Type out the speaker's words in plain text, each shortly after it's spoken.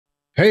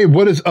Hey,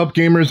 what is up,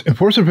 gamers?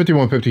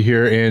 Enforcer5150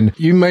 here, and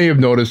you may have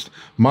noticed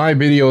my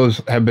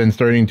videos have been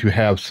starting to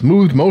have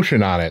smooth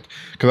motion on it.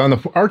 Because on the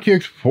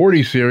RTX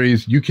 40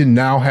 series, you can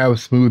now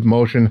have smooth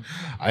motion,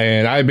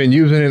 and I've been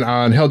using it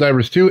on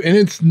Helldivers too, and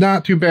it's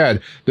not too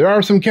bad. There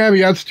are some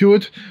caveats to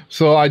it,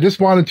 so I just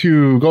wanted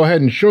to go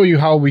ahead and show you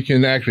how we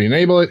can actually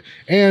enable it,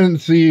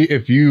 and see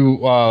if you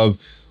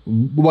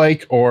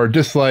like or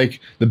dislike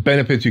the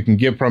benefits you can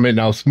get from it.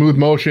 Now, smooth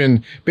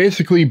motion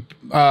basically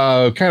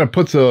kind of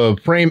puts a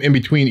frame in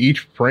between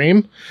each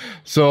frame,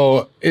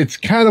 so it's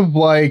kind of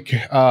like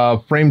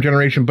frame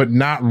generation, but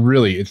not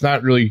really. It's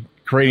not really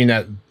creating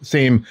that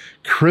same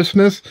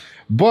crispness,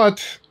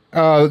 but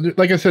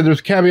like I said,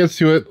 there's caveats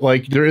to it.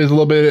 Like, there is a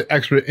little bit of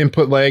extra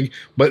input lag,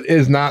 but it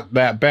is not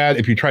that bad.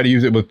 If you try to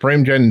use it with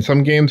frame gen in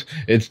some games,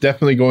 it's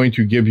definitely going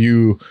to give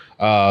you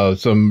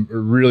some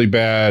really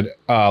bad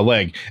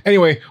lag.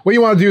 Anyway, what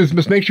you want to do is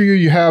just make sure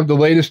you have the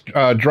latest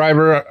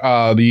driver,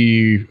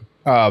 the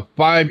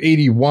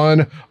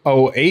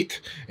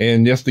 58108,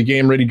 and yes, the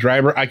game ready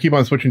driver. I keep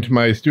on switching to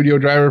my studio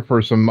driver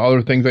for some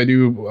other things I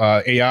do,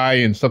 AI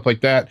and stuff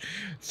like that.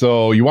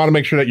 So you want to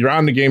make sure that you're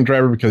on the game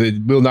driver, because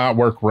it will not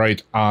work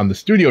right on the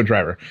studio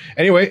driver.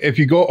 Anyway, if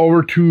you go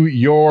over to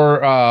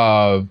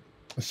your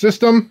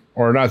system,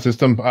 or not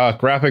system,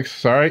 graphics,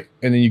 sorry,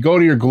 and then you go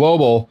to your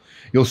global,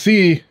 you'll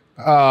see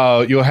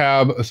you'll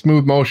have a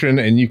smooth motion,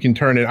 and you can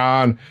turn it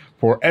on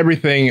for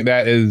everything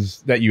that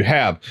you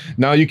have.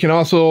 Now, you can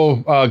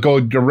also go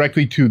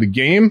directly to the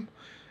game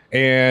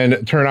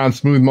and turn on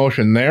smooth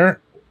motion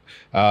there.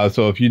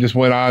 So if you just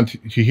went on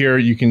to here,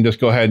 you can just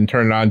go ahead and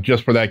turn it on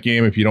just for that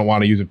game if you don't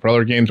want to use it for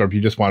other games, or if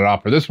you just want it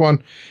off for this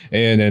one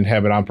and then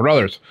have it on for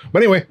others.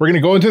 But anyway, we're going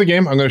to go into the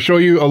game. I'm going to show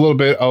you a little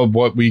bit of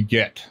what we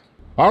get.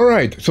 All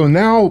right, so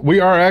now we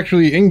are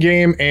actually in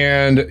game,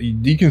 and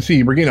you can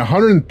see we're getting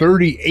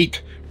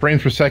 138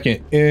 frames per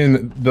second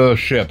in the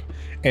ship.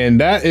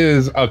 And that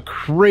is a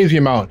crazy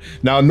amount.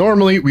 Now,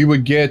 normally we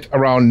would get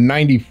around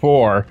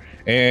 94,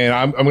 and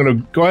I'm going to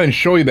go ahead and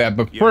show you that.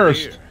 But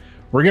first,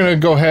 we're going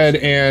to go ahead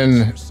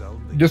and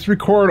just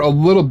record a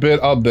little bit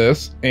of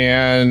this,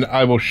 and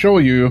I will show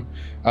you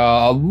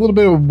a little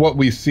bit of what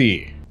we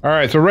see. All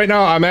right, so right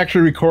now I'm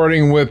actually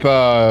recording with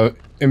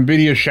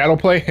NVIDIA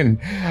Shadowplay, and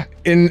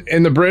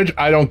in the bridge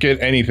I don't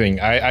get anything.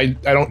 I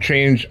don't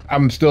change.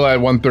 I'm still at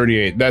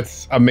 138.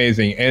 That's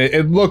amazing, and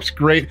it looks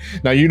great.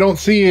 Now, you don't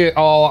see it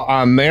all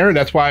on there.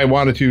 That's why I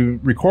wanted to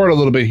record a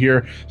little bit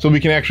here, so we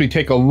can actually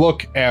take a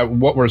look at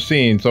what we're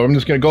seeing. So I'm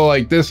just going to go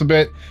like this a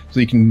bit so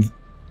you can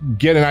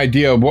get an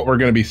idea of what we're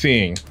going to be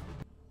seeing.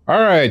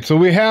 All right, so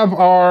we have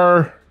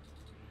our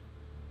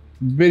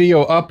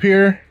video up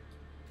here,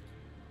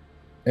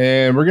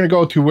 and we're going to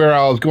go to where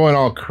I was going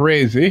all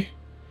crazy.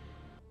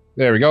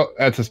 There we go.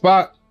 That's the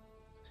spot.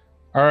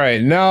 All right,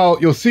 now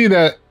you'll see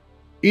that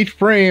each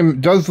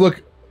frame does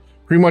look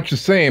pretty much the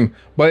same,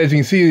 but as you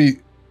can see,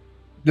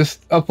 this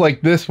stuff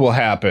like this will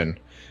happen.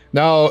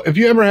 Now, if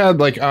you ever had,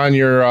 like, on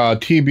your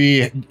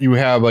TV, you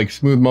have like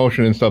smooth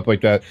motion and stuff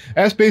like that,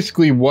 that's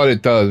basically what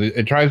it does.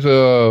 It tries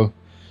to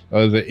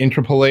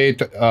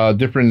interpolate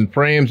different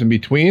frames in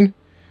between.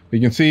 You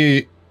can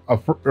see a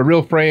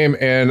real frame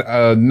and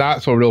a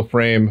not so real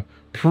frame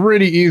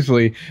pretty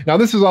easily. Now,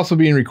 this is also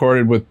being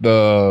recorded with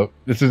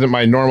this isn't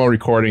my normal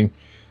recording,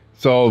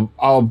 so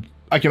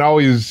I can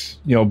always,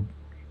 you know,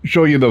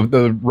 show you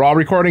the raw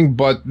recording,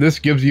 but this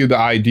gives you the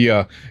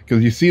idea,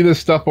 because you see this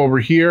stuff over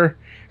here,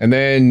 and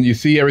then you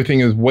see everything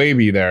is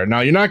wavy there.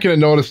 Now, you're not going to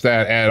notice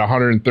that at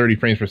 130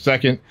 frames per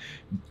second.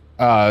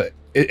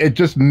 It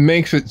just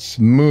makes it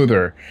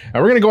smoother.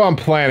 And we're going to go on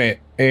planet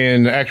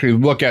and actually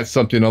look at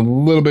something a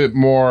little bit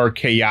more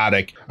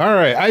chaotic. All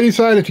right, I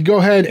decided to go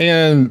ahead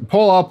and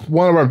pull up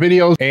one of our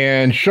videos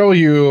and show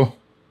you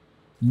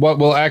what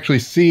we'll actually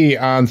see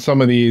on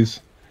some of these.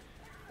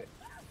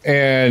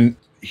 And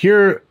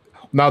here,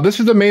 now this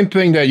is the main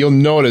thing that you'll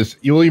notice.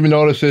 You'll even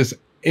notice this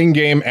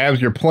in-game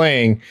as you're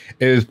playing,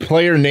 is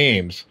player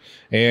names.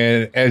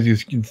 And as you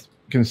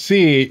can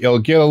see, it'll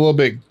get a little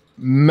bit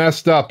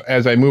messed up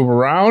as I move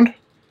around.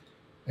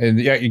 And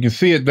yeah, you can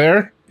see it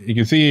there. You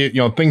can see, you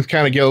know, things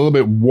kind of get a little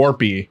bit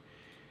warpy,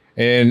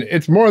 and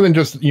it's more than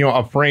just, you know,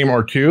 a frame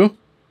or two.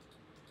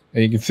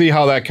 And you can see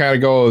how that kind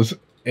of goes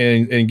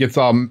and gets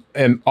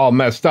all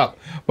messed up.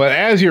 But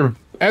as you're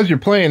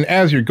playing,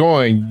 as you're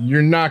going,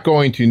 you're not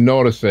going to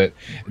notice it.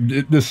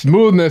 The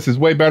smoothness is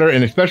way better,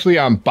 and especially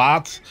on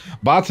bots.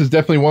 Bots is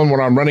definitely one when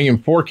I'm running in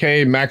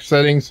 4K max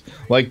settings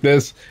like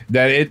this,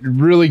 that it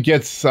really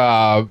gets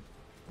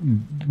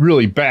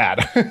really bad.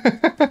 All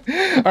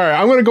right,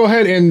 I'm going to go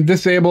ahead and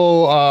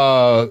disable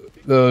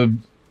the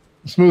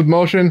smooth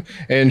motion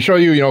and show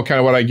you, you know, kind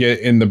of what I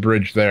get in the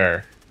bridge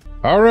there.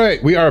 All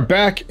right, we are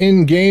back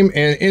in game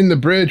and in the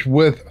bridge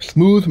with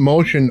smooth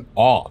motion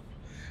off.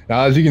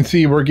 Now, as you can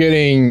see, we're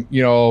getting,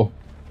 you know,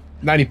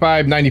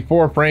 95,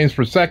 94 frames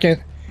per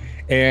second,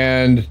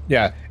 and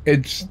yeah,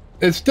 it's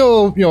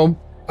still, you know,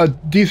 a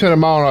decent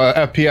amount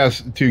of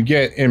FPS to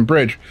get in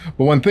Bridge.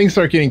 But when things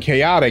start getting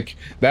chaotic,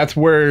 that's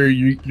where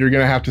you're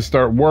going to have to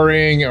start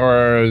worrying,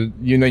 or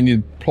you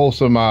need to pull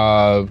some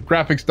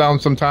graphics down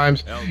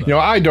sometimes. You know,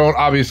 I don't,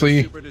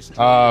 obviously,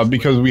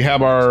 because we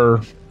have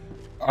our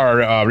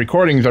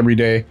recordings every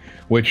day,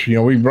 which, you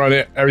know, we run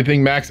it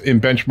everything max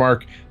in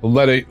benchmark,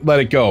 let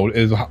it go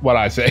is what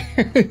I say.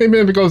 Even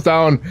if it goes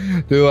down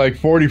to like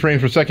 40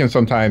 frames per second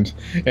sometimes.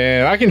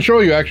 And I can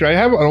show you, actually, I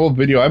have an old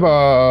video. I have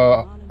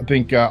I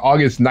think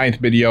August 9th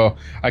video.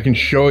 I can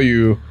show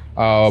you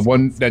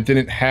one that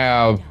didn't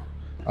have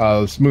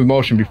smooth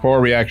motion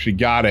before we actually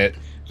got it.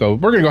 So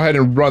we're gonna go ahead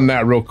and run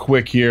that real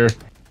quick here.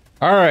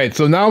 All right,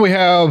 so now we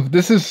have,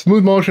 this is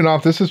smooth motion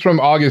off. This is from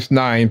August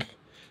 9th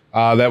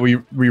that we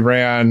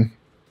ran.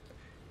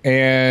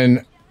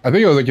 And I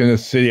think it was like in the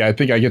city. I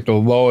think I get the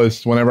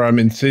lowest whenever I'm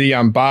in city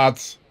on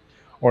bots,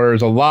 or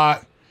there's a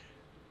lot.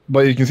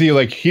 But you can see,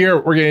 like here,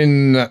 we're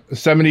getting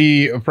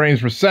 70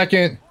 frames per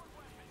second.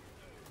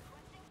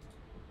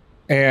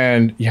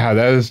 And yeah,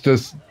 that is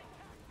just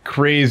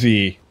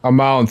crazy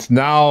amounts.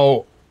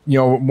 Now, you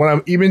know, when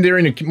I'm even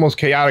during the most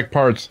chaotic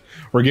parts,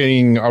 we're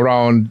getting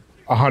around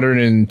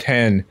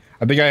 110.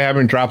 I think I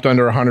haven't dropped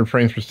under 100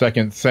 frames per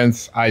second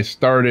since I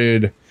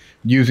started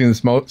using the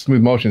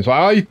smooth motion. So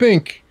I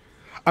think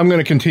I'm going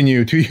to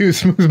continue to use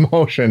smooth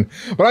motion.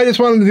 But I just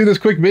wanted to do this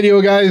quick video,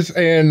 guys,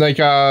 and like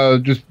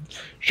just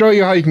show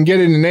you how you can get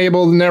it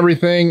enabled and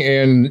everything,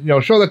 and, you know,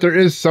 show that there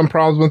is some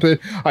problems with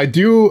it. I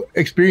do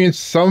experience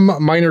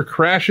some minor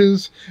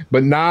crashes,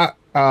 but not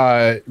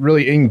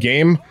really in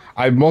game.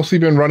 I've mostly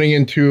been running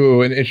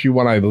into an issue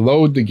when I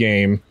load the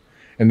game,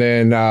 and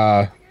then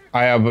I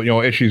have, you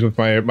know, issues with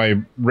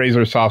my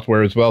Razer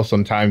software as well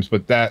sometimes,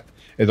 but that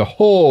is a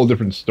whole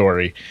different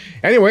story.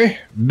 Anyway,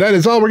 that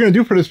is all we're going to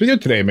do for this video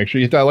today. Make sure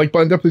you hit that like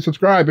button, definitely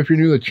subscribe if you're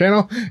new to the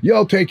channel.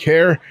 Y'all take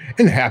care,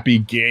 and happy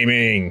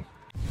gaming.